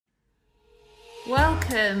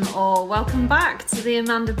Welcome back to the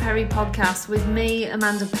Amanda Perry podcast with me,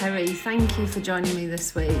 Amanda Perry. Thank you for joining me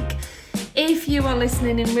this week. If you are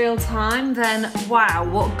listening in real time, then wow,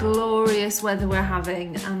 what glorious weather we're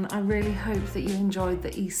having, and I really hope that you enjoyed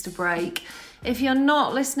the Easter break. If you're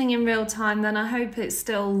not listening in real time, then I hope it's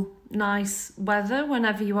still nice weather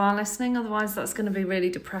whenever you are listening. Otherwise, that's going to be really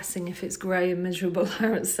depressing if it's grey and miserable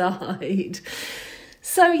outside.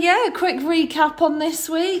 So yeah, quick recap on this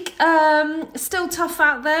week. Still tough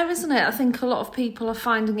out there, isn't it? I think a lot of people are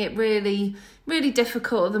finding it really, really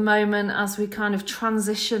difficult at the moment as we kind of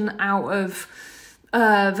transition out of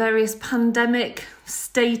various pandemic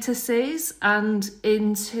statuses and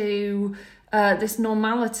into this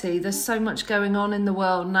normality. There's so much going on in the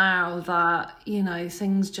world now that, you know,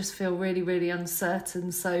 things just feel really, really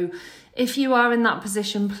uncertain. So if you are in that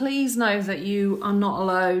position, please know that you are not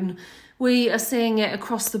alone. We are seeing it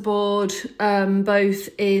across the board, both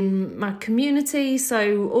in my community,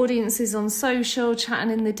 so audiences on social,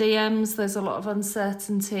 chatting in the DMs, there's a lot of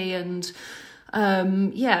uncertainty and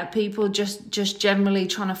people just generally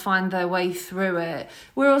trying to find their way through it.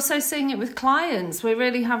 We're also seeing it with clients. We're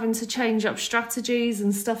really having to change up strategies,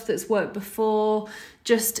 and stuff that's worked before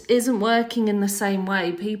just isn't working in the same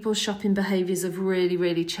way. People's shopping behaviours have really,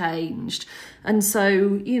 really changed. And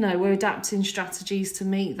so, you know, we're adapting strategies to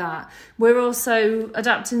meet that. We're also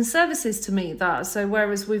adapting services to meet that. So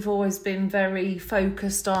whereas we've always been very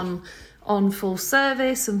focused on full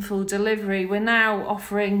service and full delivery, we're now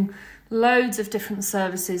offering loads of different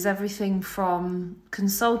services, everything from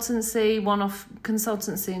consultancy, one-off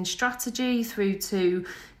consultancy and strategy, through to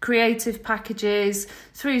creative packages,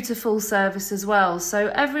 through to full service as well. So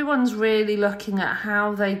everyone's really looking at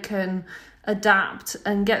how they can adapt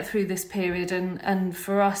and get through this period. And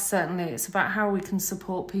for us, certainly, it's about how we can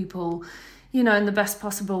support people, you know, in the best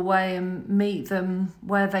possible way and meet them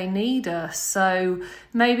where they need us. So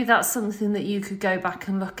maybe that's something that you could go back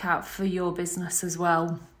and look at for your business as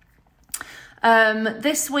well.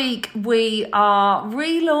 This week we are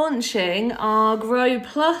relaunching our Grow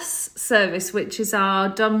Plus service, which is our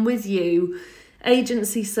Done With You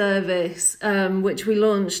agency service, which we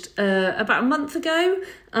launched about a month ago,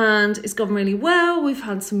 and it's gone really well. We've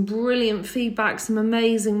had some brilliant feedback, some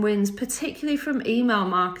amazing wins, particularly from email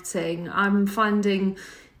marketing. I'm finding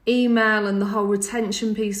email and the whole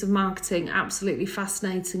retention piece of marketing absolutely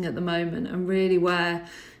fascinating at the moment, and really where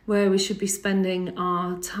we should be spending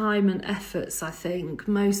our time and efforts. I think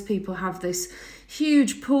most people have this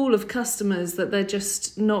huge pool of customers that they're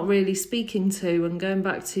just not really speaking to and going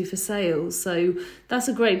back to for sales. So that's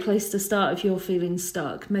a great place to start if you're feeling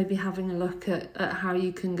stuck, maybe having a look at how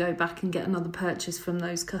you can go back and get another purchase from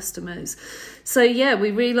those customers. So yeah,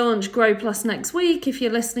 we relaunch Grow Plus next week. If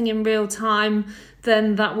you're listening in real time,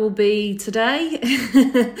 then that will be today,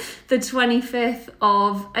 the 25th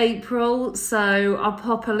of April. So I'll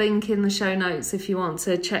pop a link in the show notes if you want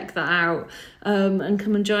to check that out, and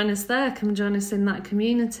come and join us there. Come and join us in that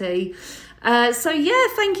community. So yeah,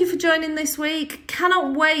 thank you for joining this week.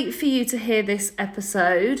 Cannot wait for you to hear this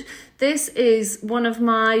episode. This is one of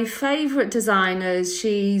my favourite designers.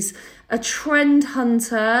 She's a trend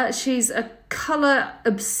hunter. She's a colour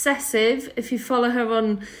obsessive. If you follow her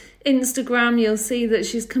on Instagram, you'll see that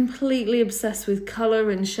she's completely obsessed with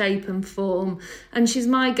colour and shape and form, and she's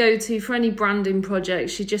my go-to for any branding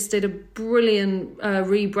project. She just did a brilliant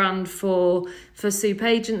rebrand for Soup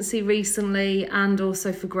Agency recently, and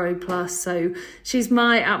also for Grow Plus. So she's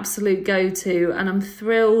my absolute go-to, and I'm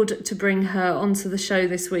thrilled to bring her onto the show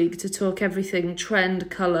this week to talk everything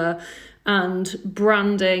trend, colour and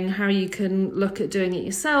branding, how you can look at doing it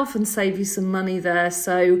yourself and save you some money there.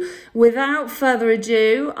 So without further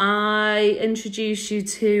ado, I introduce you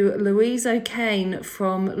to Louise O'Kane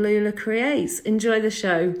from LULACREATES. Enjoy the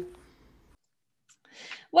show.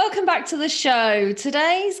 Welcome back to the show.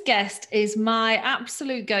 Today's guest is my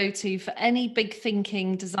absolute go-to for any big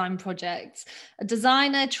thinking design projects. A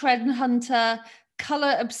designer, trend hunter,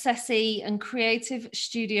 colour obsessive and creative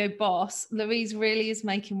studio boss, Louise really is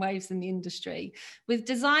making waves in the industry. With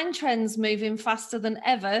design trends moving faster than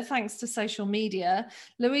ever thanks to social media,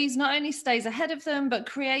 Louise not only stays ahead of them, but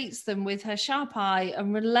creates them with her sharp eye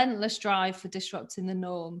and relentless drive for disrupting the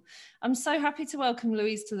norm. I'm so happy to welcome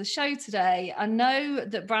Louise to the show today. I know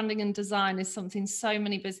that branding and design is something so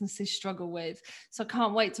many businesses struggle with, so I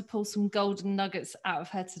can't wait to pull some golden nuggets out of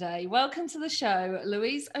her today. Welcome to the show,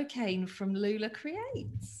 Louise O'Kane from LULACREATES.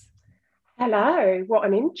 Hello, what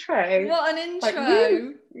an intro. What an intro.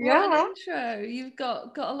 Like, yeah. What an intro. You've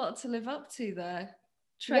got a lot to live up to there.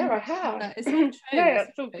 Yeah, I have. Is that true? Yeah,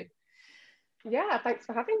 Yeah, thanks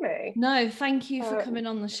for having me. No, thank you for coming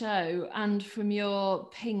on the show, and from your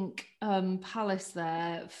pink palace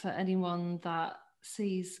there, for anyone that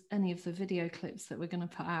sees any of the video clips that we're going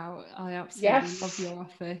to put out. I absolutely love your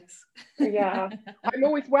office. Yeah, I'm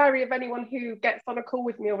always wary of anyone who gets on a call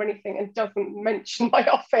with me or anything and doesn't mention my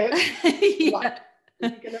office. Yeah. Like, are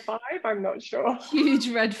you going to vibe? I'm not sure. Huge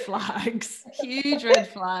red flags. Huge red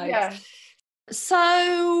flags. Yeah.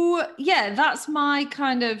 So yeah, that's my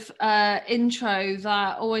kind of intro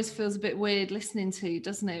that always feels a bit weird listening to,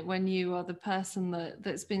 doesn't it, when you are the person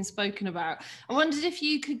that's been spoken about. I wondered if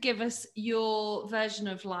you could give us your version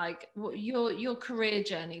of like what your career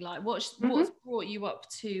journey, like what's brought you up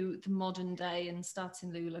to the modern day and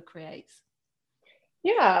starting LULACREATES.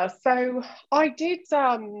 Yeah, so I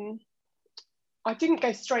didn't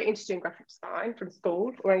go straight into doing graphic design from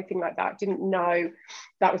school or anything like that. Didn't know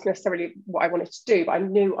that was necessarily what I wanted to do, but I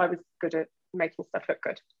knew I was good at making stuff look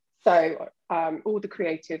good. So all the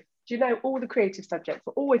creative subjects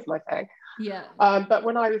were always my thing. Yeah. But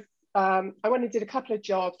when I went and did a couple of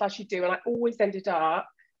jobs, as you do, and I always ended up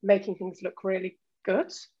making things look really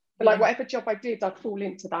good. Yeah. Like whatever job I did, I'd fall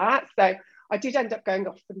into that. So I did end up going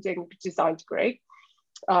off and doing a design degree.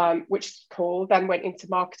 Which is cool. Then went into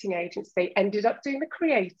marketing agency, ended up doing the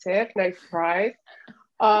creative, no surprise.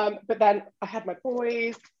 But then I had my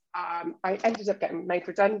boys. I ended up getting made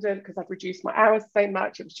redundant because I'd reduced my hours so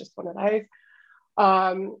much. It was just one of those.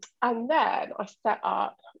 And then I set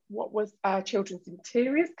up what was a children's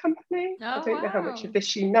interiors company. I don't know how much of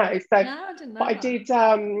this you know. So, no, I didn't know but I did.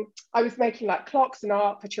 I was making like clocks and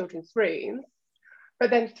art for children's rooms. But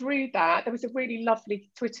then through that, there was a really lovely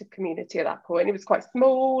Twitter community at that point. It was quite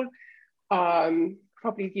small.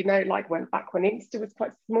 Probably, like when Insta was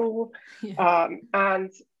quite small. Yeah.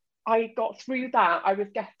 And I got through that. I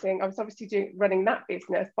was obviously running that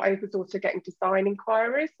business, but I was also getting design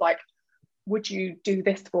inquiries like, would you do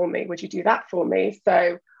this for me? Would you do that for me?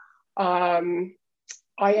 So I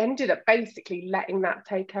ended up basically letting that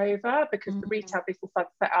take over because the retail business I'd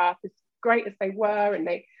set up, as great as they were, and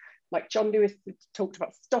they, like John Lewis talked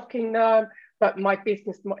about stocking them, but my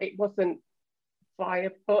business, it wasn't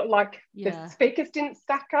viable. Like the figures didn't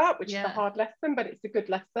stack up, which is a hard lesson, but it's a good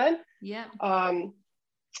lesson. Yeah.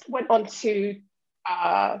 Went on to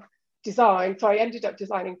design. So I ended up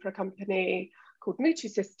designing for a company called Mutu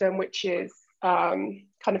System, which is kind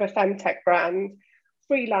of a femtech brand,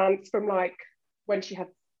 freelance from like when she had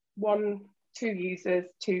 1-2 users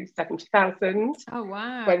to 70,000. Oh,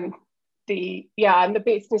 wow. When and the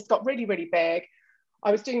business got really, really big.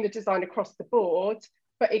 I was doing the design across the board,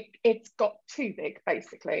 but it's got too big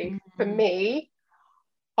basically for me.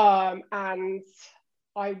 And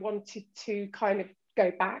I wanted to kind of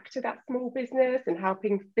go back to that small business and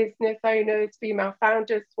helping business owners, female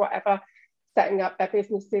founders, whatever, setting up their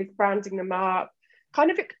businesses, branding them up, kind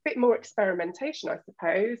of a bit more experimentation, I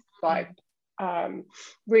suppose, like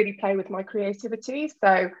really play with my creativity.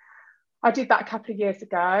 So I did that a couple of years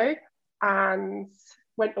ago and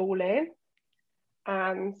went all in,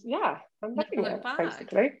 and I'm loving it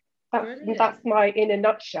basically. That's my in a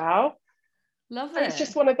nutshell. Love it. It's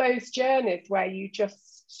just one of those journeys where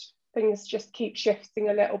things just keep shifting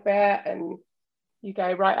a little bit, and you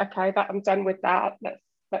go, right, okay, that I'm done with that.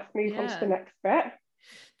 Let's move on to the next bit.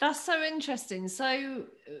 That's so interesting. So,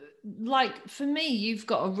 like for me, you've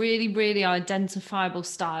got a really, really identifiable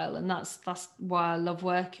style, and that's why I love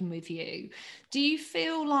working with you. Do you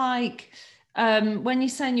feel like when you're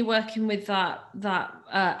saying you're working with that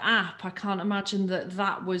app, I can't imagine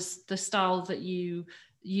that was the style that you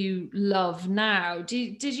love now.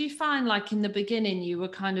 Did you find like in the beginning you were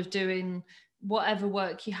kind of doing whatever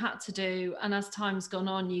work you had to do, and as time's gone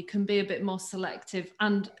on you can be a bit more selective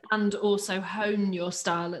and also hone your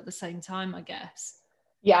style at the same time, I guess?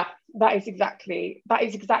 Yeah, that is exactly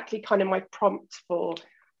kind of my prompt for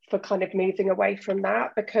kind of moving away from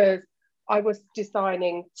that, because I was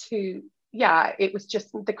designing it was just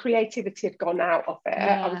the creativity had gone out of it.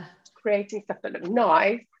 I was creating stuff that looked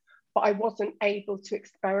nice, but I wasn't able to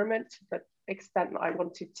experiment to the extent that I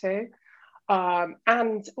wanted to.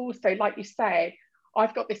 And also, like you say,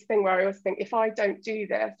 I've got this thing where I always think, if I don't do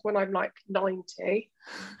this when I'm like 90,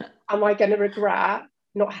 am I going to regret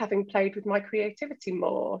not having played with my creativity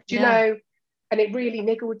more? Do you know? And it really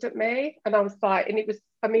niggled at me. And I was like, and it was,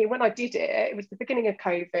 I mean, when I did it was the beginning of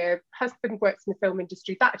COVID. Husband works in the film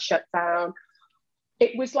industry, that shut down.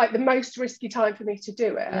 It was like the most risky time for me to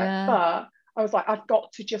do it. But I was like, I've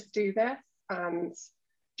got to just do this and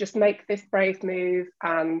just make this brave move,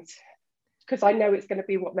 and because I know it's going to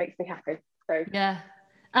be what makes me happy. So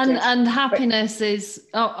and happiness is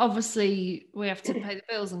obviously, we have to pay the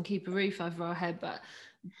bills and keep a roof over our head, but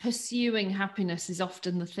pursuing happiness is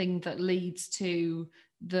often the thing that leads to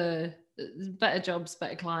the better jobs,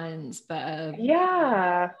 better clients, better,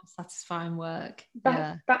 satisfying work.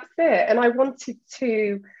 That's it. And I wanted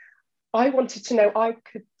to know I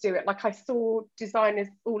could do it. Like, I saw designers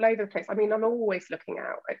all over the place. I mean, I'm always looking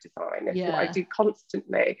out at design. It's what I do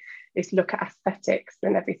constantly, is look at aesthetics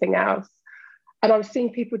and everything else. And I was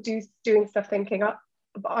seeing people doing stuff thinking,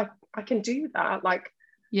 but I can do that. Like,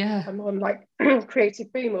 I'm on like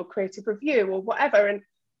Creative Boom or Creative Review or whatever. And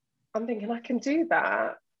I'm thinking I can do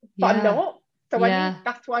that, but I'm not. So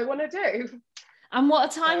that's what I want to do. And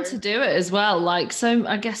what a time to do it as well. Like, so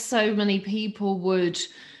I guess so many people would,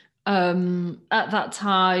 at that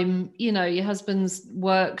time, you know, your husband's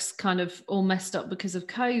work's kind of all messed up because of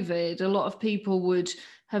COVID. A lot of people would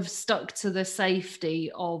have stuck to the safety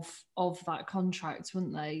of that contract,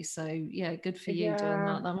 wouldn't they? So yeah, good for you doing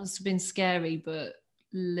that. That must have been scary, but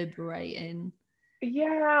liberating.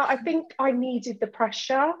 Yeah, I think I needed the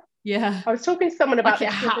pressure. Yeah. I was talking to someone about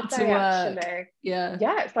like this the other day, actually. Yeah.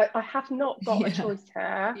 Yeah, it's like, I have not got a choice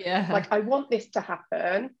here. Yeah. Like, I want this to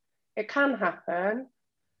happen. It can happen.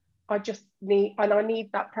 I just need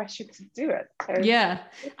that pressure to do it. So,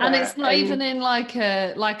 and it's not even in like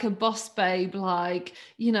a boss babe, like,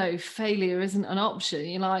 you know, failure isn't an option.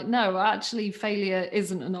 You're like, no, actually failure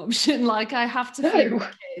isn't an option. Like, I have to feed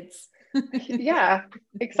my kids. Yeah,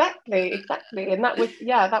 exactly. And that was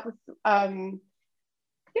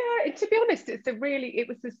to be honest, it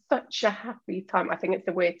was such a happy time. I think it's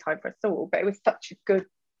a weird time for us all, but it was such a good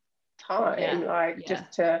time,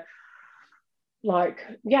 just to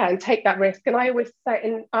and take that risk. And I always say,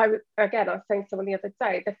 and I was saying to someone the other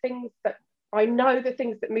day, the things that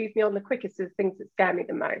move me on the quickest are the things that scare me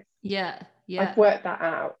the most. I've worked that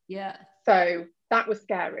out. So that was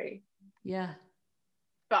scary,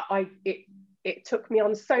 but it took me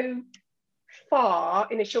on so far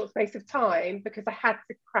in a short space of time because I had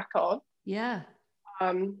to crack on. There's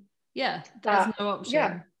no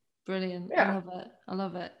option. Brilliant. I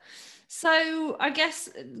love it. So I guess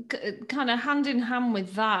kind of hand in hand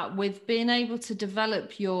with that, with being able to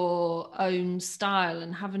develop your own style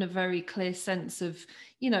and having a very clear sense of,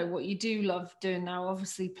 you know, what you do love doing now,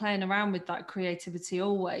 obviously playing around with that creativity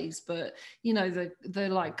always, but, you know, the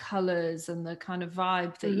like colors and the kind of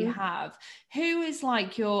vibe that you have. Who is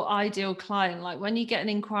like your ideal client? Like, when you get an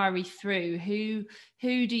inquiry through, who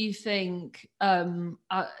do you think,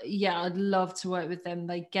 I'd love to work with them,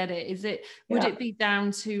 they get it? Would it be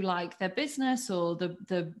down to like their business or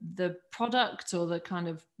the product or the kind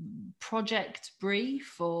of project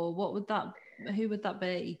brief, or who would that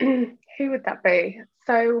be? Who would that be?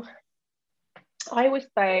 So I always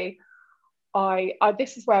say,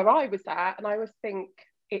 this is where I was at, and I always think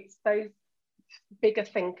it's those bigger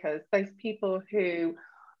thinkers, those people who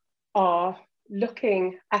are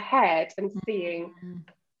looking ahead and seeing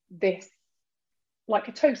this, like,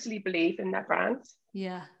 I totally believe in their brand,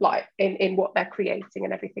 like in what they're creating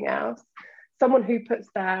and everything else. Someone who puts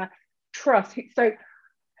their trust, so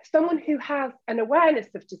someone who has an awareness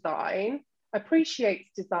of design, appreciates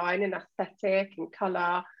design and aesthetic and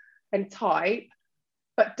color and type,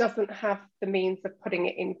 but doesn't have the means of putting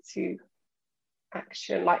it into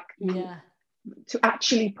action, like to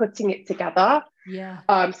actually putting it together,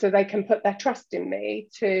 so they can put their trust in me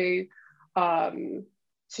to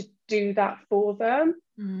do that for them.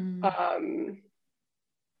 And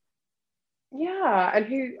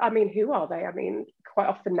who are they? I mean, quite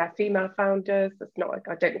often they're female founders. That's not like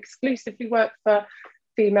I don't exclusively work for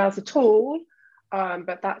females at all,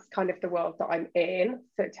 but that's kind of the world that I'm in,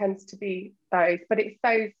 so it tends to be those. But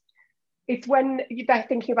it's when they're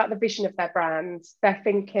thinking about the vision of their brand, they're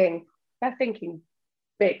thinking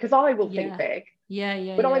big, because I will think big.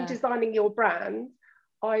 When I'm designing your brand,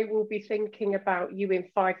 I will be thinking about you in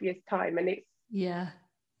 5 years' time, and it's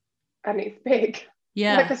big.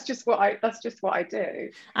 Like, that's just what I do.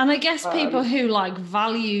 And I guess people who like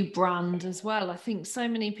value brand as well. I think so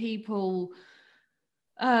many people,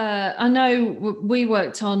 I know we've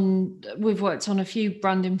worked on a few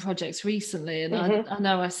branding projects recently, and I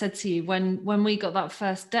know I said to you when we got that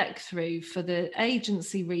first deck through for the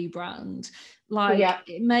agency rebrand, like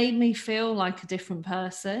it made me feel like a different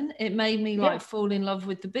person. It made me like fall in love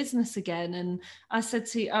with the business again. And I said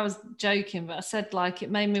to you, I was joking, but I said, like, it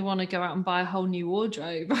made me want to go out and buy a whole new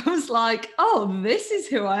wardrobe. I was like, oh, this is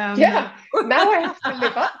who I am. Now I have to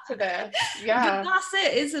live up to this. But that's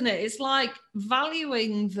it, isn't it? It's like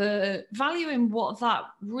valuing what that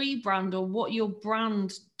rebrand or what your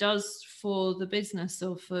brand does for the business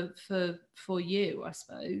or for you, I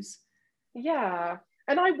suppose.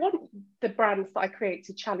 And I want the brands that I create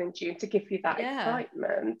to challenge you and to give you that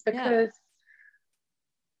excitement, because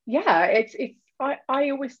yeah, I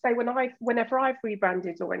always say whenever I've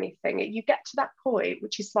rebranded or anything, you get to that point,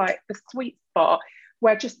 which is like the sweet spot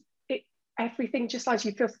where just everything just like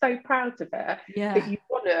you feel so proud of it that Yeah.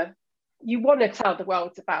 you wanna tell the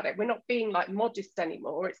world about it. We're not being like modest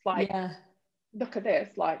anymore. It's like, Yeah. look at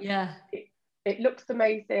this, like Yeah. it looks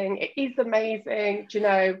amazing, it is amazing, do you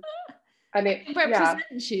know? And it's It yeah,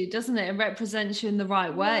 represents you, doesn't it? It represents you in the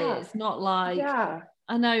right way. yeah, It's not like, yeah,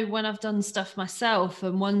 I know when I've done stuff myself,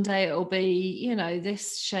 and one day it'll be,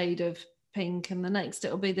 this shade of pink, and the next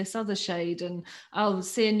it'll be this other shade, and I'll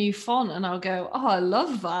see a new font and I'll go, oh, I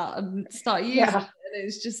love that, and start using yeah, it. And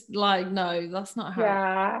it's just like, no, that's not how,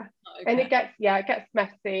 yeah. not And okay. it gets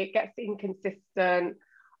messy, it gets inconsistent.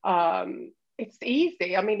 It's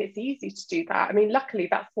easy. I mean, it's easy to do that. I mean, luckily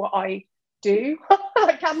that's what I do.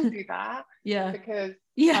 I can do that Yeah. because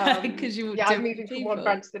Yeah, because you yeah, do I'm it moving with from one people.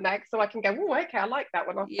 brand to the next, so I can go, oh, okay, I like that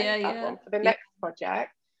one. I'll Yeah, save that yeah, one for the yeah. next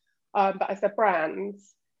project. But as a brand,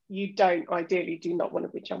 you don't ideally do not want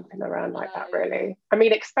to be jumping around like that, No. really. I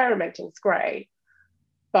mean, experimenting is great,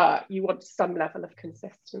 but you want some level of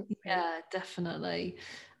consistency. Yeah, definitely.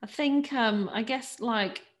 I think I guess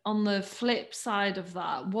like on the flip side of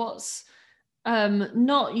that, what's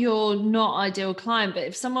not your not ideal client, but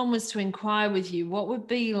if someone was to inquire with you, what would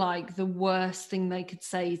be like the worst thing they could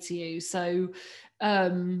say to you? So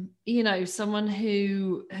someone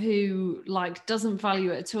who like doesn't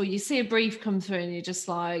value it at all. You see a brief come through and you're just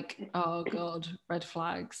like, oh God, red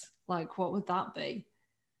flags. Like what would that be?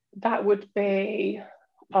 That would be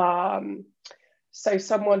so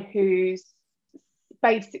someone who's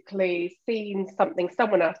basically seen something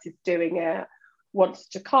someone else is doing it, wants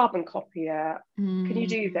to carbon copy it. Can you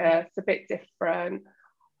do Mm, this a bit different?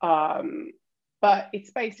 um, but it's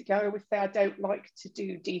basically, I always say I don't like to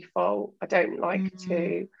do default. I don't like mm,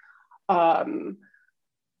 to um,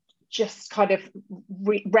 just kind of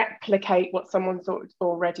replicate what someone's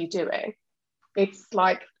already doing. It's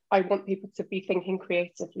like I want people to be thinking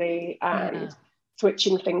creatively yeah. and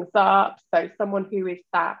switching things up. So someone who is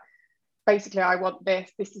that basically, I want this.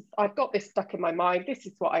 I've got this stuck in my mind. This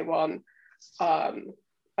is what I want. I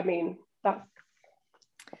mean, that's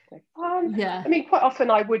no fun. Yeah. I mean, quite often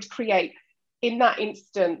I would create in that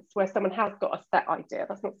instance where someone has got a set idea.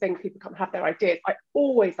 That's not saying people can't have their ideas. I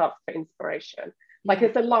always ask for inspiration. Like Yeah.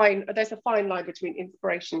 there's a fine line between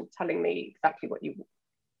inspiration telling me exactly what you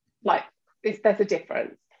like. There's a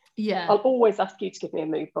difference. Yeah. I'll always ask you to give me a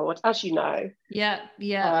mood board, as you know. Yeah.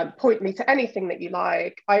 Yeah. Point me to anything that you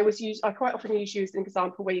like. I quite often use you as an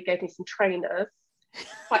example where you gave me some trainers.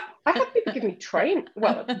 I have people give me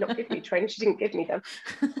well, not give me trainers, she didn't give me them,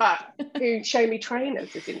 but who show me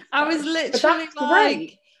trainers as I was inspo. But literally that's like,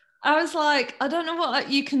 great. I don't know what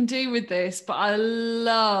you can do with this, but I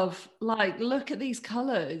love, like, look at these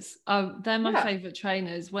colors. They're my Yeah. favorite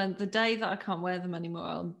trainers. When the day that I can't wear them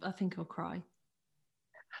anymore, I think I'll cry.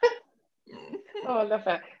 Oh, I love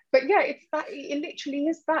it. But yeah, it's that it literally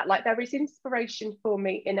is that. Like there is inspiration for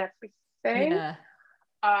me in everything. Yeah.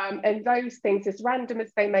 And those things, as random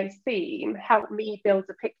as they may seem, help me build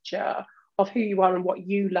a picture of who you are and what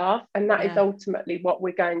you love. And that is Yeah. ultimately what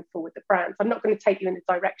we're going for with the brands. I'm not going to take you in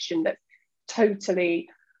a direction that's totally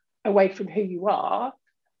away from who you are.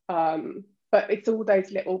 But it's all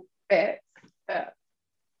those little bits that,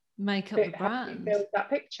 Make up the that help you brand. build that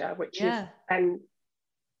picture, which is Yeah. then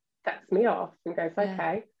sets me off and goes, Yeah.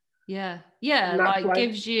 okay. Yeah. Yeah. And that's Like why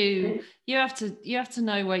gives you have to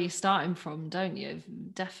know where you're starting from, don't you?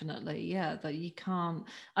 Definitely. Yeah. That you can't.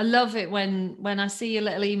 I love it when I see your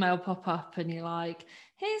little email pop up and you're like,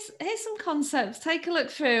 here's some concepts, take a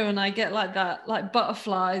look through, and I get like that, like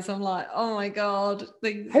butterflies. I'm like, oh my God,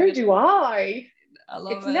 things are who gonna, do I? I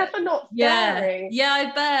love It's it. never not Yeah, scary. yeah,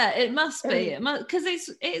 I bet it must be. It must, because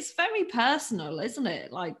it's very personal, isn't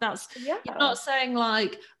it? Like that's, you're Yeah, not saying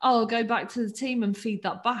like, oh, go back to the team and feed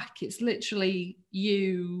that back. It's literally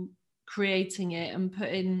you creating it and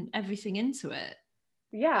putting everything into it.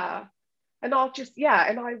 yeah. And I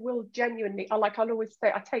will genuinely, I'll always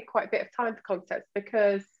say, I take quite a bit of time for concepts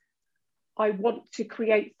because I want to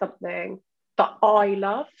create something that I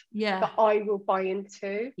love, Yeah, that I will buy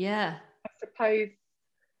into, yeah, I suppose.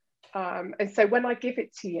 And so when I give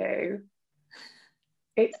it to you,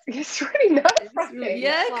 it's really nerve-wracking.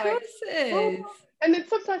 yeah, It's of like, course it oh, is. and then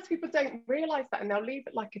sometimes people don't realize that and they'll leave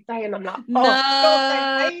it like a day and I'm like, oh God, they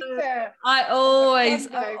No, hate it. I I'm like, always,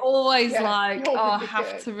 come, I'm always yeah, like, you're oh, I really have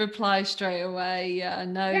good. to reply straight away. Yeah, I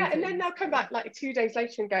know Yeah, and then things. they'll come back like 2 days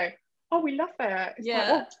later and go, Oh, we love it. It's like,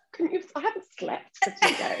 Yeah. oh, couldn't you? I haven't slept for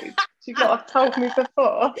 2 days. You've not told me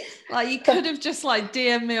before. Like, you could have just like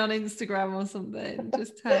DM me on Instagram or something.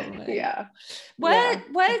 Just tell me. Yeah. Where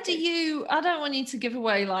do you, I don't want you to give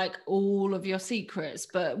away like all of your secrets,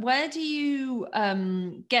 but where do you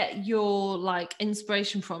get your like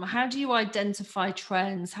inspiration from? How do you identify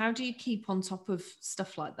trends? How do you keep on top of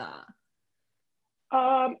stuff like that?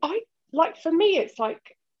 I like, for me, it's like,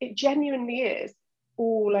 it genuinely is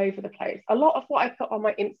all over the place. A lot of what I put on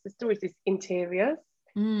my Insta stories is interiors,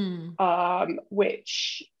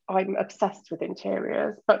 which I'm obsessed with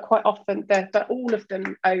interiors, but quite often but all of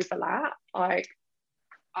them overlap. Like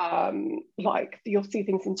you'll see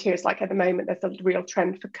things in interiors, like at the moment there's a real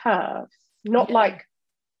trend for curves, not like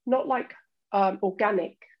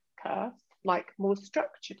organic curves, like more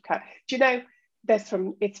structured curves. Do you know,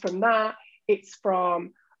 it's from that, it's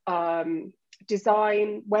from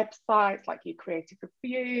design websites like your Creative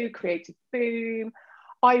Review, Creative Boom.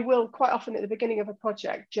 I will quite often at the beginning of a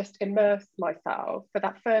project just immerse myself for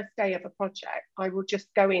that first day of a project. I will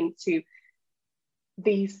just go into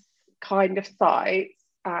these kind of sites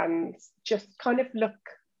and just kind of look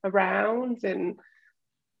around and,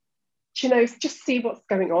 you know, just see what's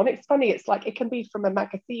going on. It's funny, it's like it can be from a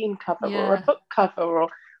magazine cover or a book cover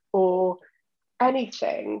or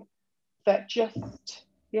anything that just,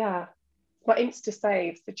 my Insta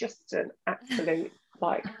saves are just an absolute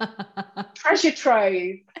like treasure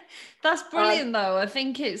trove. That's brilliant though. I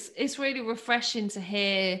think it's really refreshing to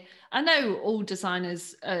hear. I know all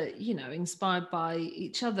designers are, you know, inspired by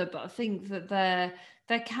each other, but I think that there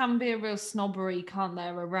can be a real snobbery, can't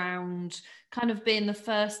there, around kind of being the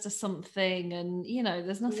first to something, and you know,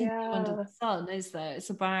 there's nothing new under the sun, is there? It's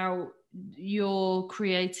about your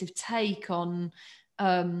creative take on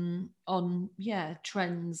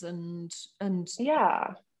trends and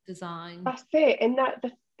design. That's it. And that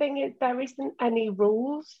the thing is, there isn't any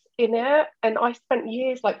rules in it, and I spent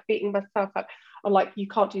years like beating myself up on like, you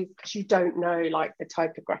can't do this because you don't know like the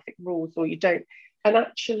typographic rules, or you don't. And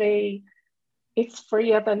actually it's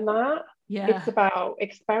freer than that. It's about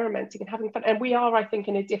experimenting and having fun, and we are, I think,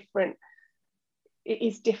 it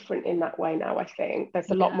is different in that way now. I think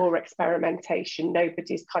there's a lot more experimentation.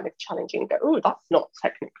 Nobody's kind of challenging, go, oh, that's not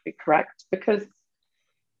technically correct, because,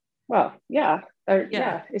 well,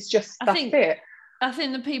 it's just, that's it. I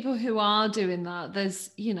think the people who are doing that,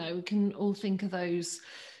 there's, you know, we can all think of those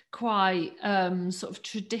quite sort of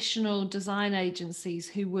traditional design agencies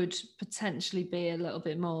who would potentially be a little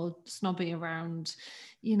bit more snobby around,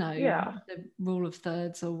 you know, the rule of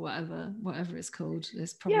thirds or whatever it's called.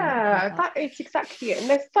 It's probably that is exactly it. And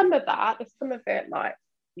there's some of that. There's some of it like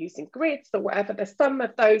using grids or whatever. There's some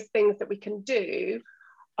of those things that we can do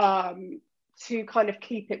to kind of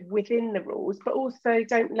keep it within the rules, but also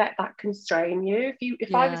don't let that constrain you.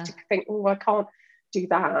 If I was to think, oh, I can't do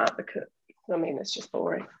that because, I mean, it's just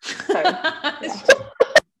boring. So,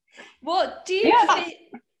 what do you think?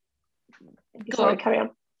 Sorry, carry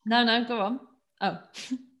on. No, go on. Oh,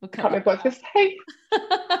 can't remember what to say.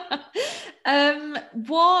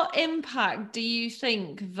 What impact do you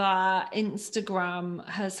think that Instagram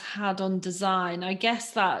has had on design? I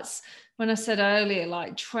guess that's when I said earlier,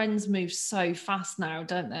 like trends move so fast now,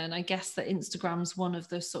 don't they? And I guess that Instagram's one of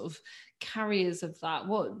the sort of carriers of that.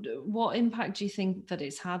 What impact do you think that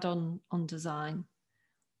it's had on design?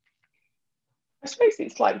 I suppose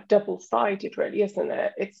it's like double-sided, really, isn't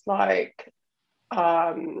it? It's like,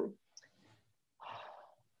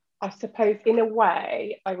 I suppose in a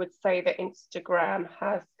way, I would say that Instagram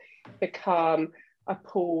has become a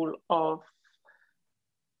pool of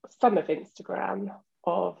some of Instagram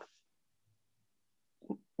of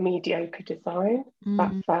mediocre design.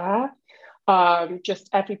 That's fair. Just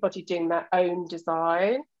everybody doing their own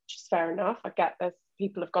design, which is fair enough. I get there's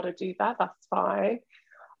people have got to do that. That's fine.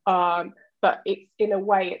 But it's, in a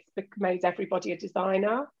way, it's made everybody a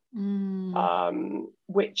designer,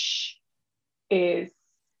 which is,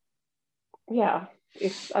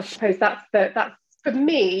 I suppose that's for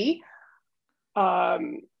me,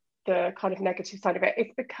 the kind of negative side of it.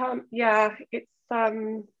 It's become,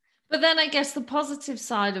 But then I guess the positive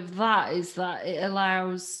side of that is that it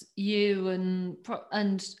allows you and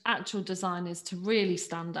actual designers to really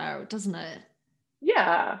stand out, doesn't it?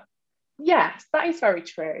 Yeah. Yes, that is very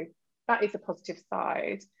true. That is a positive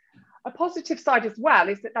side. A positive side as well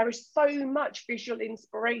is that there is so much visual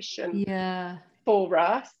inspiration for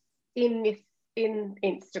us in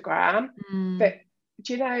Instagram that,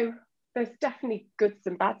 do you know, there's definitely goods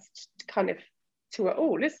and bads kind of to it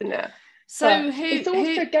all, isn't it? So it's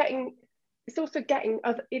also getting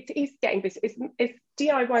as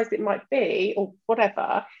DIY as it might be or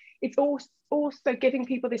whatever, it's also giving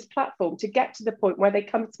people this platform to get to the point where they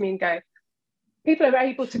come to me and go, people are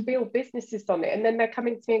able to build businesses on it, and then they're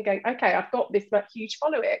coming to me and going, okay, I've got this huge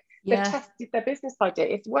following. They've tested their business idea,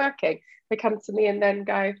 it's working. They come to me and then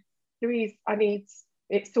go, Louise, I need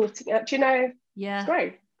it sorting out. Do you know? It's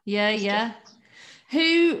great.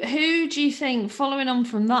 Who do you think, following on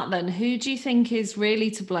from that then, who do you think is really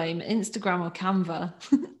to blame, Instagram or Canva?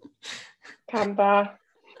 Canva.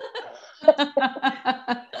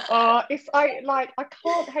 I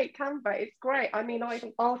can't hate Canva. It's great. I mean,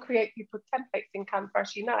 I'll create people templates in Canva,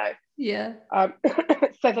 as you know. Yeah.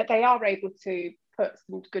 So that they are able to put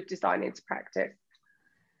some good design into practice.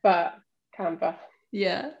 But Canva.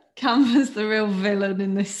 Yeah. Canva's the real villain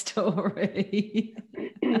in this story.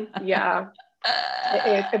 Yeah.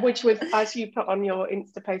 It is, which was, as you put on your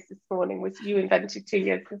Insta post this morning, was you invented 2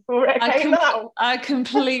 years before it came out. I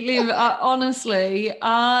completely, honestly,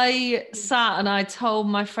 I sat and I told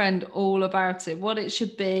my friend all about it, what it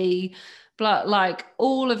should be, like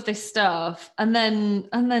all of this stuff, and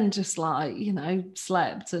then just like, you know,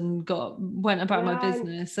 slept and went about my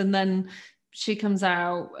business, and then she comes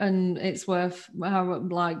out and it's worth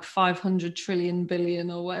like 500 trillion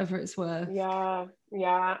billion or whatever it's worth. Yeah.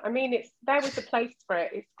 I mean, there was a place for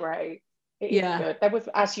it. It's great. It is good. There was,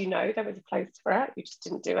 as you know, there was a place for it. You just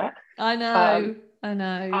didn't do it. I know.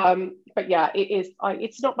 But yeah, it is.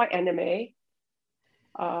 It's not my enemy.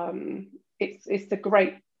 It's a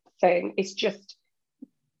great thing. It's just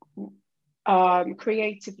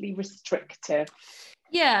creatively restrictive.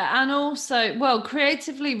 Yeah, and also, well,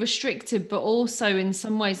 creatively restrictive, but also in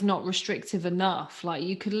some ways not restrictive enough. Like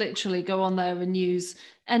you could literally go on there and use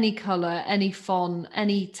any color, any font,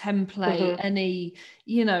 any template, any,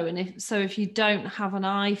 you know, and if you don't have an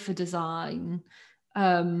eye for design,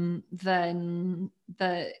 then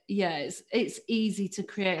it's easy to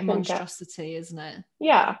create a monstrosity, isn't it?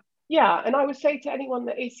 Yeah. And I would say to anyone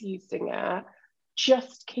that is using it,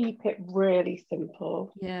 just keep it really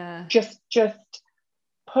simple. Yeah. Just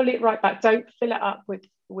pull it right back. Don't fill it up with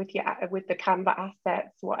the Canva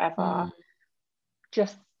assets, whatever.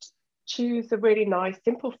 Just choose a really nice,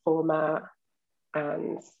 simple format,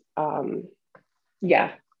 and I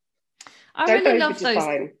really love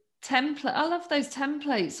those templates. I love those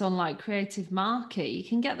templates on like Creative Market. You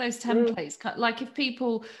can get those templates. Like if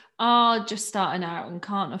people are just starting out and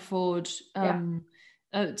can't afford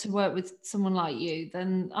to work with someone like you,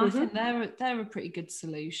 then I think they're a pretty good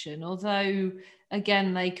solution. Although,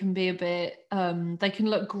 again, they can be a bit, they can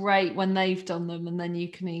look great when they've done them, and then you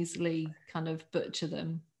can easily kind of butcher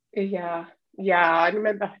them. Yeah. I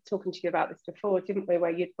remember talking to you about this before, didn't we?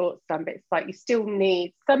 Where you'd bought some, but it's like you still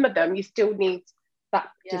need some of them. You still need that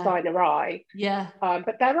designer eye. Yeah.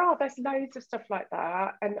 But there's loads of stuff like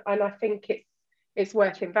that, and I think it's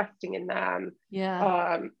worth investing in them.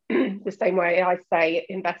 Yeah. The same way I say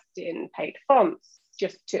invest in paid fonts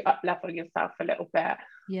just to up level yourself a little bit.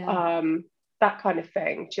 Yeah. That kind of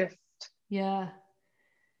thing. Just there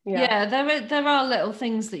are little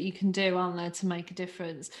things that you can do, aren't there, to make a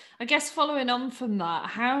difference. I guess following on from that,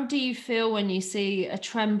 how do you feel when you see a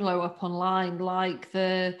trend blow up online, like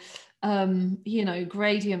the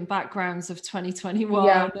gradient backgrounds of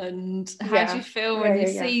 2021, and how do you feel when you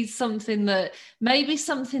see something that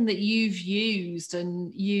you've used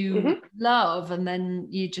and you love, and then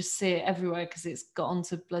you just see it everywhere because it's got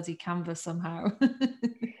onto bloody Canva somehow?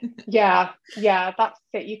 That's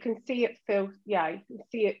it. You can see it,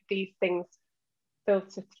 these things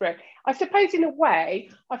filter through. I suppose in a way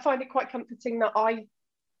I find it quite comforting that I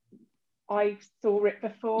saw it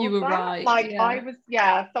before. You were right. I was,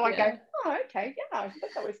 so I go, oh, okay,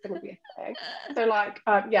 that's always going to be a thing. So like,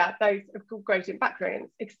 those gradient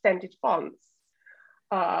backgrounds, extended fonts.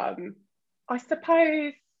 I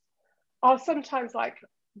suppose I'll sometimes like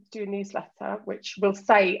do a newsletter, which will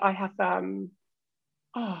say I have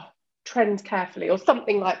trend carefully or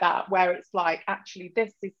something like that, where it's like, actually,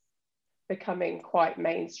 this is becoming quite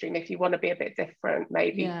mainstream. If you want to be a bit different,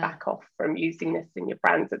 maybe back off from using this in your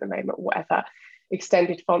brands at the moment, whatever.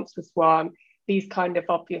 Extended fonts was one. These kind of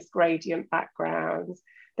obvious gradient backgrounds.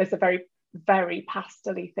 There's a very, very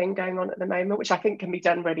pastel-y thing going on at the moment, which I think can be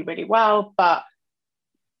done really, really well, but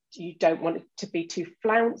you don't want it to be too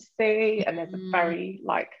flouncy, and there's a very,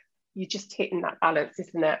 like, you're just hitting that balance,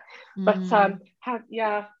 isn't it? But it's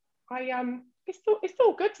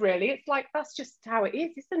all good, really. It's like, that's just how it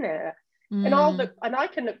is, isn't it? And I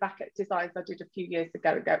can look back at designs I did a few years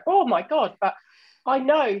ago and go, oh my God, but I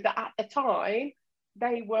know that at the time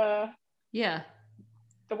they were the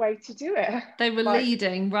way to do it. They were like,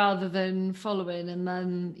 leading rather than following, and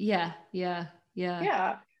then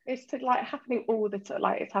It's like happening all the time.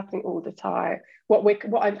 Like it's happening all the time. What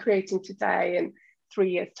I'm creating today in 3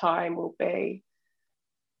 years' time will be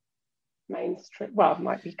mainstream. Well, it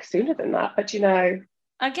might be sooner than that, but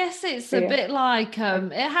I guess it's a bit like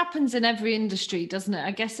it happens in every industry, doesn't it?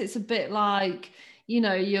 I guess it's a bit like,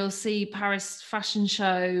 you'll see Paris Fashion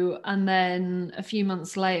Show and then a few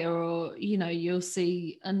months later, or you'll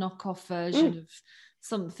see a knockoff version of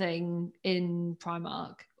something in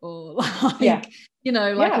Primark, or like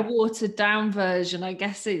like a watered down version. I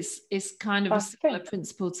guess it's kind of a similar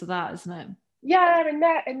principle to that, isn't it? Yeah,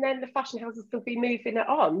 and then the fashion houses will be moving it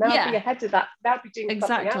on. They'll be ahead of that. They'll be doing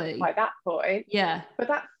something else by that point. Yeah.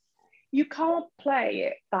 But you can't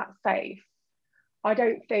play it that safe. I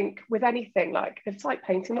don't think with anything, like it's like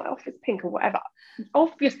painting like office pink or whatever.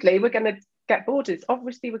 Obviously, we're going to get borders.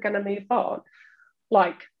 Obviously, we're going to move on.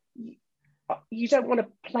 Like, you don't want to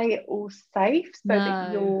play it all safe so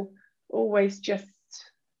that you're always just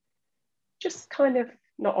kind of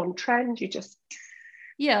not on trend. You just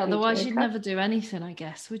otherwise you'd never do anything, I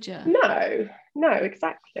guess, would you? No,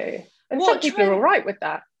 exactly. And some people are all right with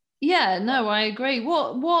that. Yeah, no, I agree.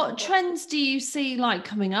 What trends do you see like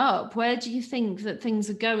coming up? Where do you think that things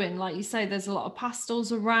are going? Like you say, there's a lot of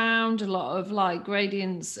pastels around, a lot of like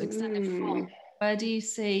gradients, extended font. Where do you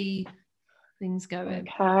see things going?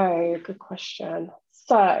 Okay, good question.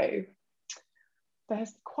 So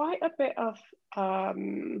there's quite a bit of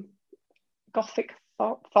Gothic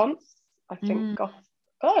fonts. I think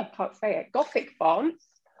I can't say it. Gothic fonts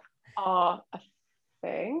are a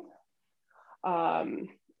thing.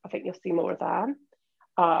 I think you'll see more of them.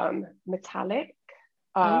 Metallic,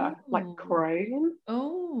 like chrome.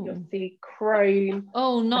 Oh, you'll see chrome.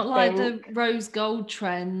 Oh, not like the rose gold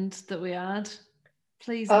trend that we had.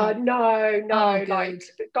 Please. No, like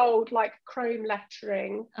gold, like chrome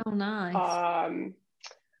lettering. Oh, nice.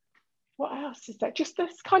 What else is there? Just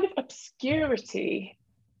this kind of obscurity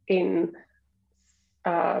in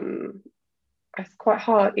it's quite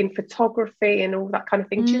hard in photography and all that kind of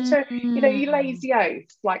thing. So, you lazy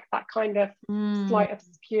oats, like that kind of slight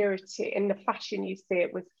obscurity in the fashion. You see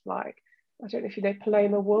it with like, I don't know if you know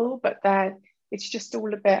Paloma wool, but it's just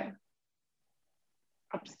all a bit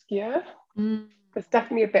obscure. There's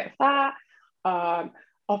definitely a bit of that.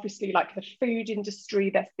 Obviously, like the food industry,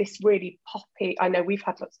 there's this really poppy, I know we've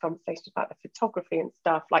had lots of conversations about the photography and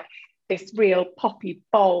stuff, like this real poppy,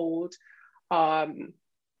 bold,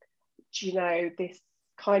 this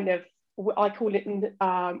kind of, I call it,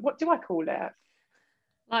 what do I call it?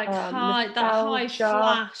 Like that high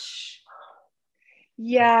flash.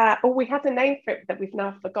 Yeah, we had a name for it that we've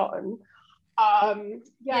now forgotten.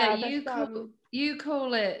 You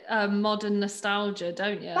call it modern nostalgia,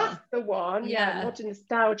 don't you? That's the one. Yeah, modern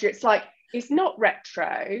nostalgia. It's like, it's not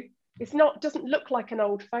retro. Doesn't look like an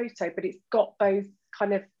old photo, but it's got those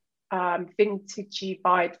kind of vintagey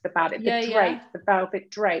vibes about it. The drapes, the velvet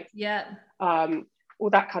drapes. Yeah. All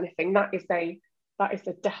that kind of thing. That is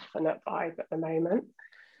a definite vibe at the moment.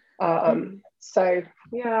 So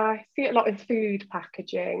yeah, I see it a lot in food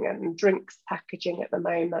packaging and drinks packaging at the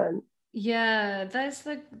moment. Yeah, there's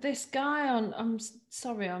this guy on. I'm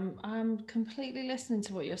sorry, I'm completely listening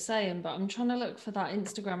to what you're saying, but I'm trying to look for that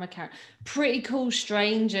Instagram account. Pretty Cool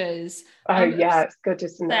Strangers. Oh yeah, it's good,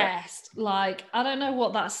 isn't it? Like, I don't know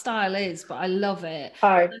what that style is, but I love it.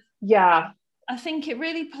 Oh yeah. I think it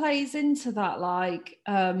really plays into that, like,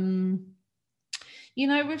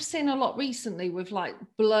 we've seen a lot recently with like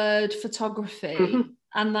blurred photography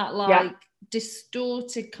and that like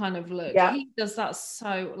distorted kind of look. He does that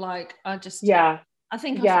so like I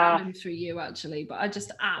think I found him through you actually, but I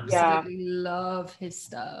just absolutely love his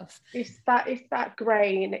stuff. It's that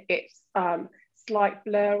grain, it's slight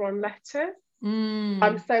blur on letters.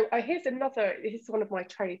 So here's one of my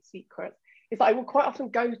trade secrets, is that I will quite often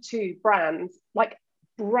go to brands like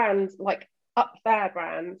up their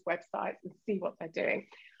brands websites and see what they're doing.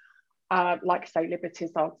 Like say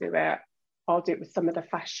Liberties, I'll do it with some of the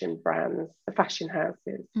fashion brands, the fashion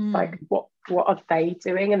houses. Like what are they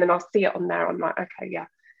doing? And then I'll see it on there. I'm like, okay, yeah,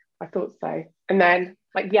 I thought so. And then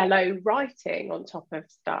like yellow writing on top of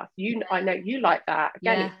stuff. I know you like that.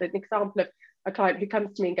 Again, it's an example of a client who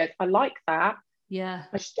comes to me and goes, I like that. Yeah.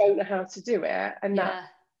 I just don't know how to do it. And that,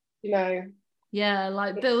 Yeah,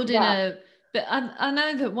 like building But I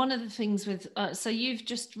know that one of the things with, so you've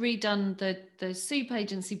just redone the Soup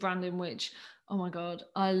Agency branding, which, oh my God,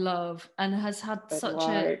 I love, and has had such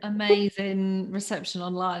an amazing reception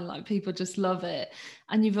online. Like people just love it.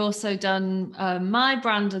 And you've also done my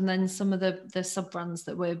brand and then some of the sub brands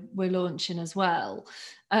that we're launching as well.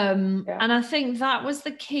 And I think that was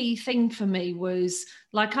the key thing for me was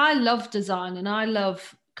like, I love design and I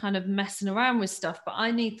love kind of messing around with stuff, but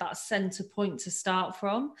I need that center point to start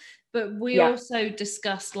from. But we Yeah. also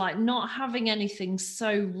discussed like not having anything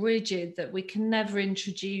so rigid that we can never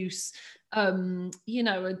introduce you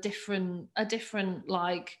know, a different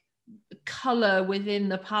like color within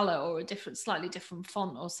the palette, or a different, slightly different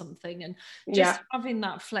font or something, and just having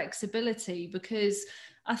that flexibility. Because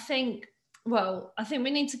I think we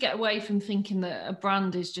need to get away from thinking that a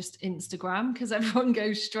brand is just Instagram, because everyone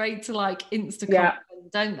goes straight to like Instagram,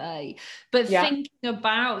 don't they? But thinking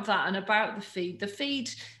about that and about the feed,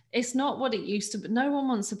 it's not what it used to be. No one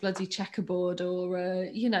wants a bloody checkerboard or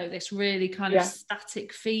you know, this really kind of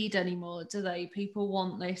static feed anymore, do they? People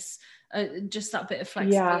want this just that bit of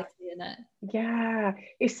flexibility in it. Yeah,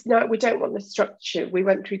 it's no, we don't want the structure. We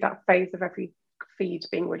went through that phase of every feed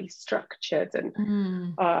being really structured, and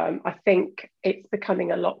I think it's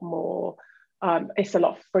becoming a lot more. It's a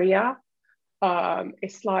lot freer.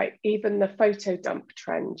 It's like even the photo dump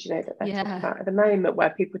trend, you know, that they're talking about at the moment, where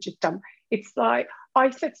people just dump. It's like I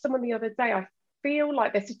said to someone the other day, I feel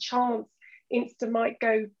like there's a chance Insta might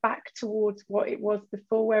go back towards what it was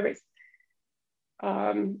before, where it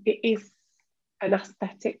is an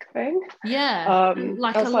aesthetic thing.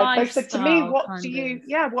 Like I was a like, they said to me, what do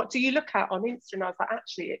you look at on Insta? And I was like,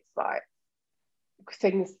 actually, it's like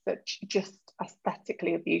things that just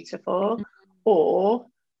aesthetically are beautiful, or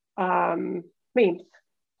memes.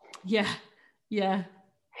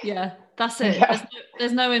 That's it.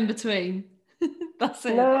 There's no in between. That's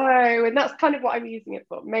it. No, and that's kind of what I'm using it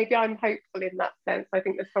for. Maybe I'm hopeful in that sense. I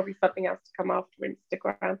think there's probably something else to come after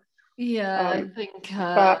Instagram. I think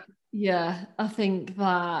I think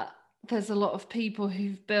that there's a lot of people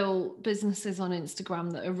who've built businesses on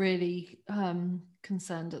Instagram that are really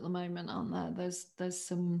concerned at the moment, aren't there? There's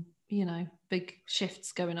some, you know, big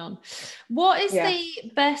shifts going on. What is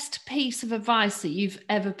the best piece of advice that you've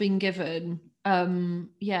ever been given? Can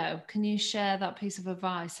you share that piece of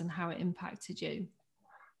advice and how it impacted you?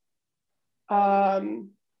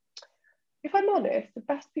 If I'm honest, the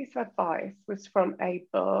best piece of advice was from a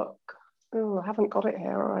book. Oh, I haven't got it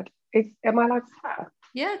here already. Am I allowed to say?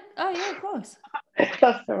 Yeah. Oh, yeah, of course.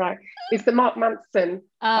 That's all right. It's the Mark Manson.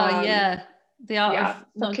 The art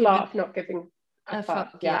of not giving a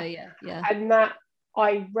fuck. Yeah. And that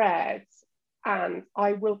I read, and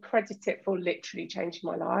I will credit it for literally changing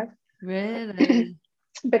my life. Really?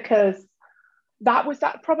 Because that was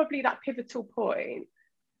probably that pivotal point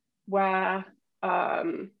where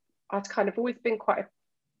I'd kind of always been quite a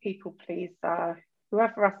people pleaser.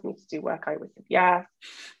 Whoever asked me to do work, I always said yes.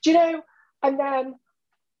 Do you know? And then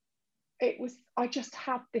I just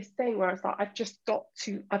had this thing where I was like, I've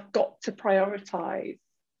got to prioritize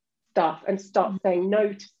stuff and start saying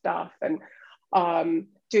no to stuff, and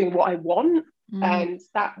doing what I want. And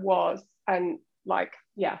that was, so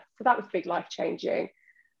that was big, life changing.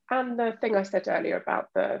 And the thing I said earlier about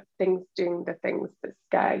doing the things that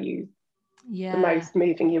scare you the most,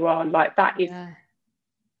 moving you on, like that is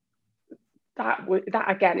that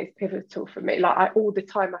again is pivotal for me. Like all the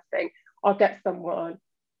time I think I'll get someone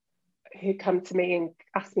who come to me and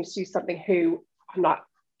ask me to do something who I'm like,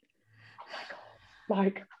 oh my God,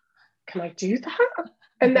 like, can I do that?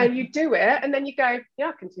 And then you do it, and then you go, yeah,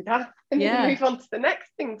 I can do that, and then you move on to the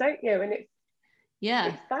next thing, don't you? And it's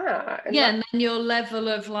that, and and then your level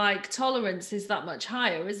of like tolerance is that much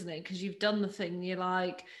higher, isn't it? Because you've done the thing. You're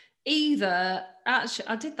like, either actually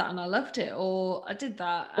I did that and I loved it, or I did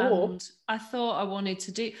that and I thought I wanted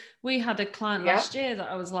to do. We had a client last year that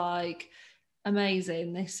I was like,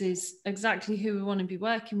 amazing, this is exactly who we want to be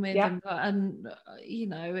working with, and you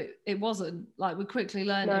know, it wasn't. Like, we quickly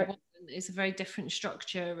learned it wasn't. It's a very different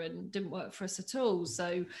structure and didn't work for us at all.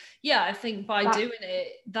 So I think by doing it,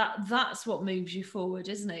 that's what moves you forward,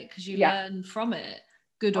 isn't it? Because you learn from it,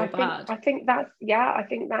 good or bad. I think that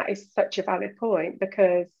is such a valid point,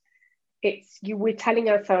 because we're telling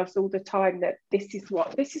ourselves all the time that this is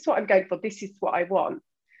what I'm going for, this is what I want,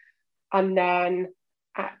 and then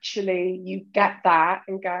actually you get that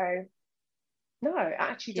and go, no, it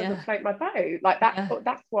actually doesn't float my boat, like that.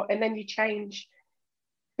 That's what, and then you change.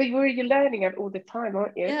 But you're learning it all the time,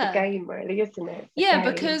 aren't you? It's a game, really, isn't it?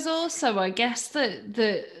 Because also I guess that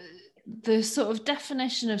the sort of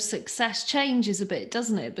definition of success changes a bit,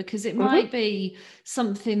 doesn't it? Because it might be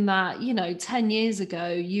something that, you know, 10 years ago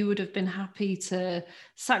you would have been happy to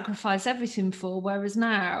sacrifice everything for, whereas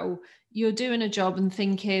now you're doing a job and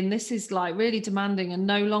thinking, this is like really demanding and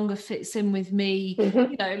no longer fits in with me,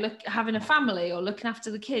 you know, having a family or looking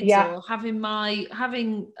after the kids, or having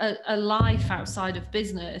a life outside of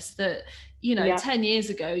business that, you know, 10 years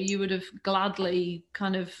ago you would have gladly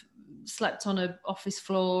kind of slept on an office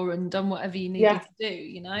floor and done whatever you needed to do,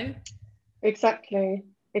 you know? Exactly.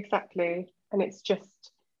 exactly. And it's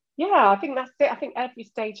just, yeah, I think that's it. I think every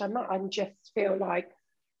stage I'm at, I'm just feel like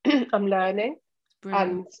I'm learning,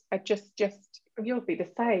 Brilliant. and I just you'll be the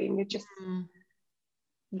same. You're just Mm.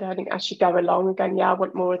 learning as you go along and going, yeah, I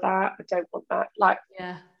want more of that. I don't want that. Like,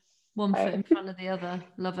 Yeah, one foot in front of the other.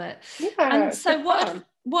 Love it. yeah, And it's so good fun.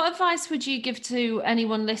 what advice would you give to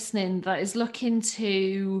anyone listening that is looking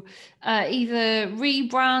to either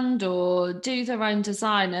rebrand or do their own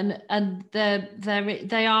design, and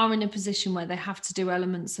they are in a position where they have to do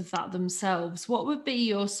elements of that themselves? What would be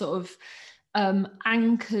your sort of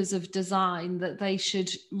anchors of design that they should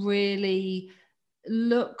really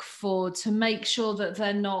look for to make sure that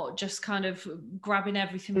they're not just kind of grabbing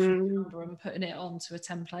everything from Canva and putting it onto a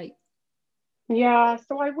template? Yeah,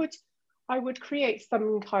 so I would create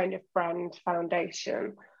some kind of brand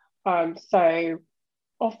foundation. So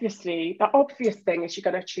obviously the obvious thing is you're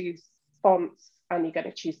going to choose fonts and you're going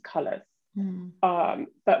to choose colors.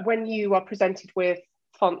 But when you are presented with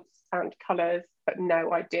fonts and colors but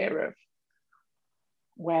no idea of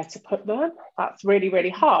where to put them, that's really,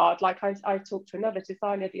 really hard. Like I talked to another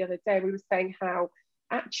designer the other day, we were saying how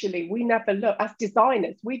actually we never look, as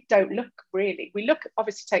designers, we don't look really, we look,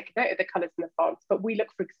 obviously take note of the colors and the fonts, but we look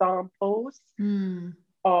for examples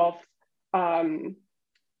of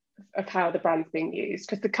how the brand's being used,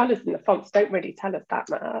 because the colors and the fonts don't really tell us that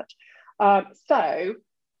much. I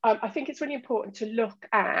think it's really important to look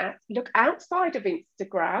outside of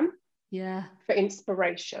Instagram for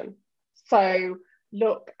inspiration. So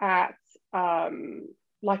look at,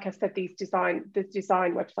 like I said, the design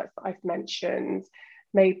websites that I've mentioned,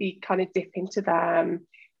 maybe kind of dip into them,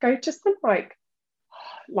 go to some like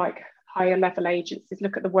higher level agencies,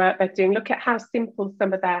 look at the work they're doing, look at how simple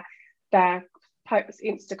some of their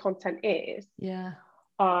Insta content is.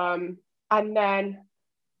 And then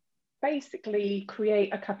basically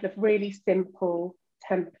create a couple of really simple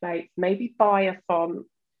templates, maybe buy a font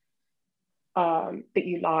that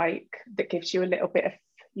you like, that gives you a little bit of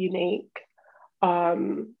unique,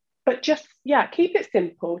 but just, yeah, keep it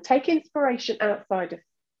simple, take inspiration outside of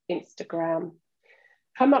Instagram,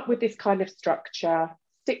 come up with this kind of structure,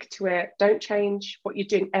 stick to it, don't change what you're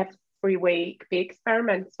doing every week, be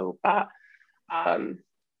experimental, but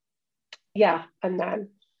yeah, and then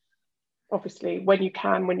obviously when you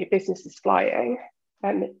can, when your business is flying,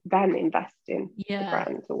 then invest in the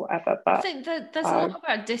brand or whatever. But I think that there's a lot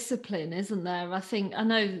about discipline, isn't there? I think, I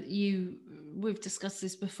know we've discussed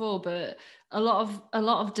this before, but a lot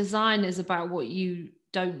of design is about what you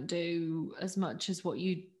don't do as much as what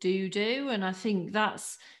you do, and I think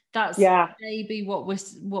that's maybe what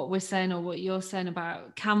we're saying, or what you're saying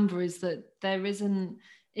about Canva, is that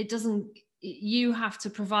you have to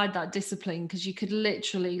provide that discipline, because you could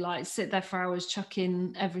literally like sit there for hours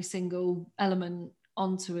chucking every single element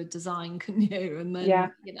onto a design, couldn't you? And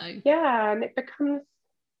then and it becomes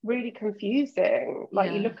really confusing.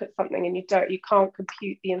 Like you look at something and you can't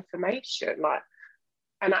compute the information. Like,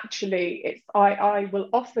 and actually, it's I will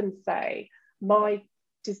often say my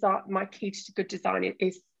key to good design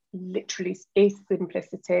is literally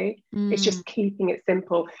simplicity. It's just keeping it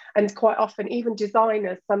simple. And quite often, even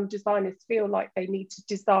some designers feel like they need to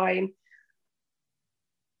design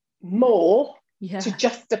more to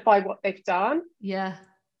justify what they've done.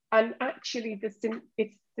 And actually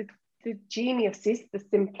the genius is the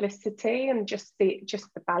simplicity and just the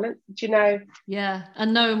balance, you know.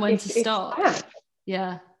 And knowing when to stop. Like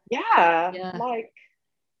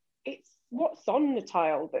it's what's on the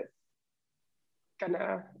tile that's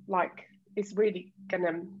gonna, like, is really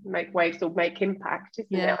gonna make waves or make impact,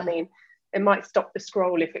 isn't it? I mean, it might stop the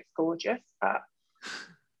scroll if it's gorgeous, but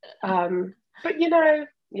you know,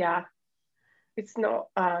 it's not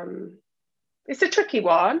it's a tricky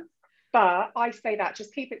one, but I say that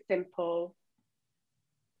just keep it simple.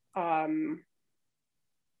 Keep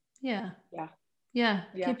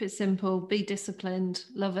it simple, be disciplined.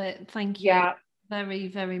 Love it. Thank you very,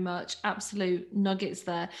 very much. Absolute nuggets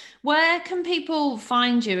there. Where can people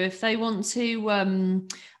find you if they want to?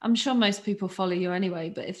 I'm sure most people follow you anyway,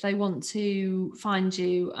 but if they want to find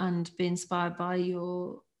you and be inspired by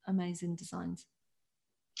your amazing designs?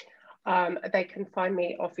 They can find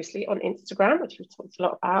me obviously on Instagram, which we've talked a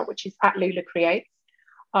lot about, which is at LULACREATES,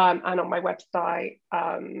 and on my website,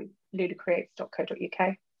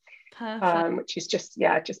 lulacreates.co.uk. Perfect. Which is just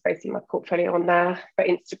basically my portfolio on there. But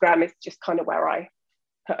Instagram is just kind of where I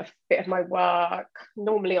put a bit of my work.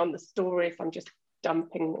 Normally on the stories, I'm just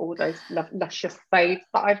dumping all those luscious faves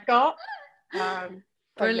that I've got.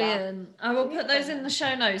 Brilliant. I will put those in the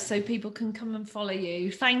show notes so people can come and follow you.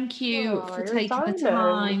 Thank you for taking the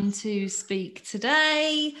time to speak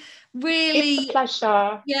today. Really, It's a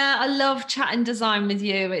pleasure. yeah, I love chatting design with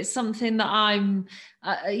you. It's something that I'm,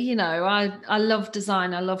 I love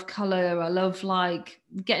design. I love color. I love like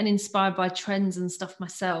getting inspired by trends and stuff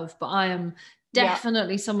myself. But I am Yeah,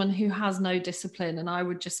 definitely someone who has no discipline, and I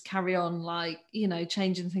would just carry on like,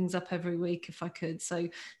 changing things up every week if I could. So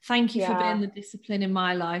thank you for being yeah. the discipline in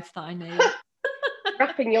my life that I need.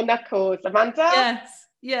 Rapping your knuckles, Amanda. Yes.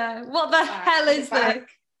 Yeah. What the Back, hell come is this? back.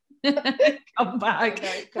 Come I back. know,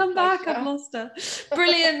 it's a Come back. I've pleasure. lost her.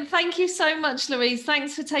 Brilliant. Thank you so much, Louise.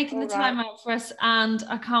 Thanks for taking the All right. time out for us. And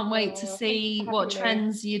I can't wait to Oh, thank you see for what having me.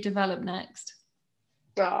 trends you develop next.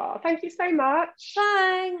 Oh, thank you so much.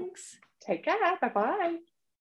 Thanks. Take care. Bye bye.